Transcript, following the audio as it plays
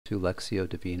to Lectio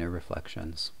Divina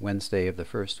Reflections, Wednesday of the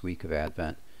first week of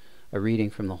Advent, a reading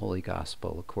from the Holy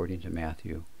Gospel according to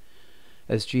Matthew.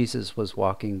 As Jesus was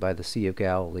walking by the Sea of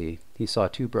Galilee, he saw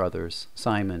two brothers,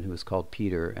 Simon, who was called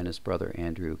Peter, and his brother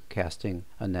Andrew, casting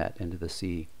a net into the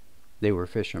sea. They were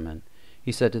fishermen.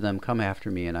 He said to them, "Come after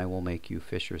me, and I will make you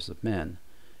fishers of men."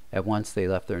 At once they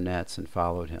left their nets and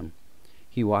followed him.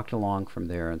 He walked along from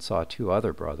there and saw two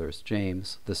other brothers,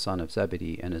 James, the son of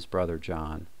Zebedee, and his brother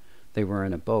John. They were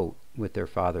in a boat with their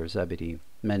father Zebedee,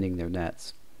 mending their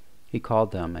nets. He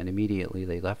called them, and immediately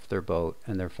they left their boat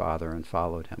and their father and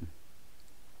followed him.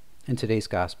 In today's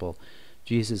Gospel,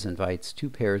 Jesus invites two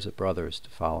pairs of brothers to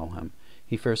follow him.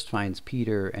 He first finds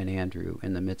Peter and Andrew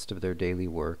in the midst of their daily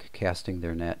work, casting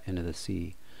their net into the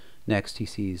sea. Next, he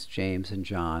sees James and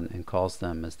John and calls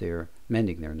them as they are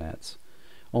mending their nets.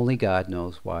 Only God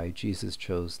knows why Jesus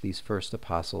chose these first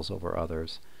apostles over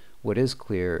others. What is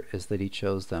clear is that he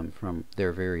chose them from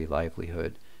their very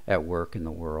livelihood at work in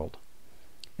the world,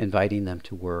 inviting them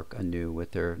to work anew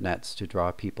with their nets to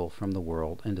draw people from the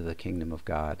world into the kingdom of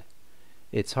God.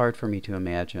 It's hard for me to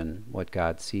imagine what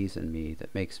God sees in me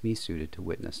that makes me suited to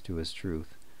witness to his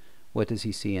truth. What does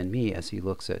he see in me as he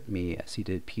looks at me as he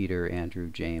did Peter, Andrew,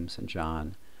 James, and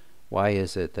John? Why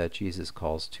is it that Jesus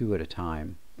calls two at a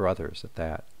time, brothers at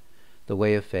that? The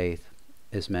way of faith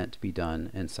is meant to be done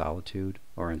in solitude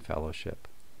or in fellowship.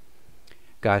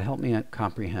 God, help me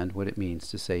comprehend what it means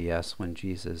to say yes when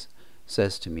Jesus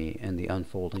says to me in the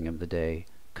unfolding of the day,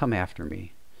 "Come after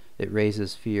me." It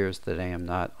raises fears that I am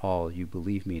not all you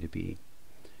believe me to be.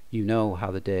 You know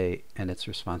how the day and its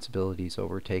responsibilities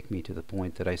overtake me to the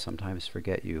point that I sometimes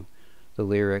forget you. The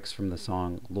lyrics from the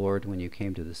song, "Lord, when you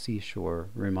came to the seashore,"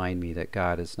 remind me that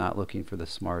God is not looking for the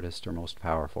smartest or most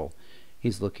powerful.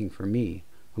 He's looking for me,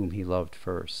 whom he loved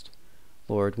first.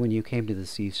 Lord, when you came to the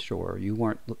seashore, you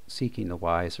weren't seeking the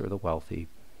wise or the wealthy,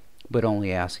 but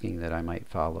only asking that I might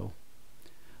follow.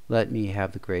 Let me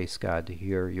have the grace, God, to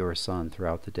hear your Son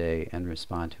throughout the day and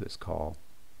respond to his call.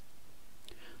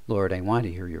 Lord, I want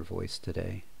to hear your voice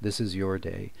today. This is your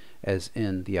day. As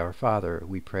in the Our Father,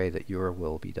 we pray that your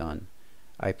will be done.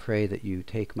 I pray that you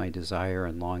take my desire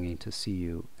and longing to see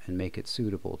you and make it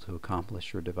suitable to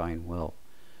accomplish your divine will.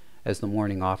 As the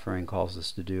morning offering calls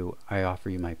us to do, I offer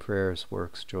you my prayers,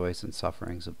 works, joys, and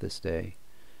sufferings of this day.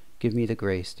 Give me the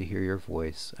grace to hear your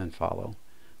voice and follow.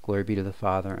 Glory be to the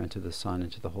Father, and to the Son,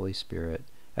 and to the Holy Spirit,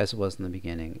 as it was in the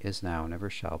beginning, is now, and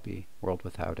ever shall be, world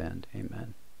without end.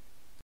 Amen.